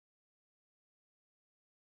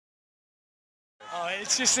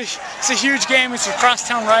It's a huge game. It's a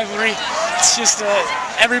crosstown rivalry. It's just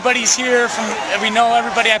everybody's here. We know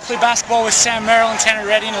everybody. I play basketball with Sam Merrill and Tanner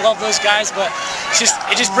Reddy, and I love those guys. But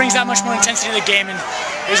it just brings that much more intensity to the game, and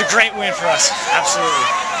it was a great win for us. Absolutely.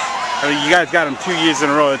 I mean, you guys got them 2 years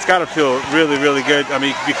in a row. It's got to feel really, really good. I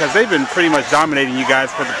mean, because they've been pretty much dominating you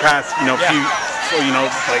guys for the past,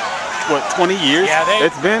 like what, 20 years? Yeah,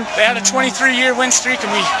 They had a 23-year win streak,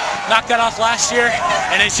 and we knocked that off last year.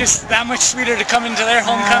 And it's just that much sweeter to come into their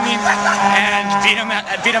homecoming and beat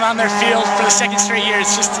them on their field for the second straight year.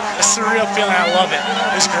 It's just a surreal feeling. I love it.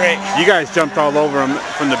 It was great. You guys jumped all over them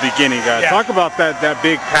from the beginning, guys. Yeah. Talk about that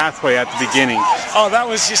big pathway at the beginning. Oh, that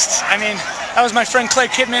was just, that was my friend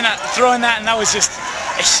Clay Kidman throwing that, and that was just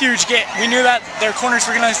a huge get. We knew that their corners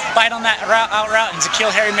were going to bite on that out route, and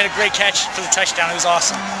Zakil Harry made a great catch for the touchdown. It was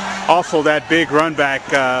awesome. Also, that big run back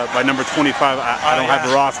by number 25, I don't have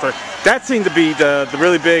the roster. That seemed to be the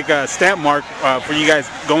really big stamp mark for you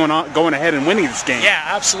guys going ahead and winning this game. Yeah,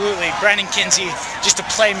 absolutely. Brandon Kinsey, just a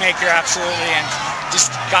playmaker, absolutely, and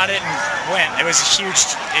just got it and went. It was a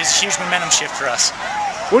huge momentum shift for us.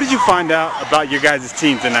 What did you find out about your guys'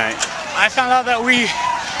 team tonight? I found out that we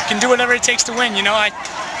can do whatever it takes to win. You know,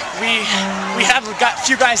 we have got a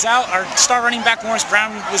few guys out. Our star running back Morris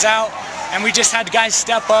Brown was out, and we just had guys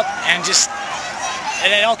step up, and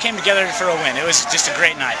it all came together for a win. It was just a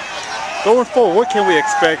great night. Going forward, what can we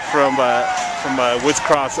expect from Woods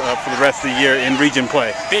Cross for the rest of the year in region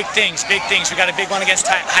play? Big things, big things. We got a big one against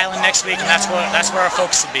Highland next week, and that's where our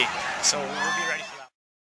focus will be. So we'll be ready.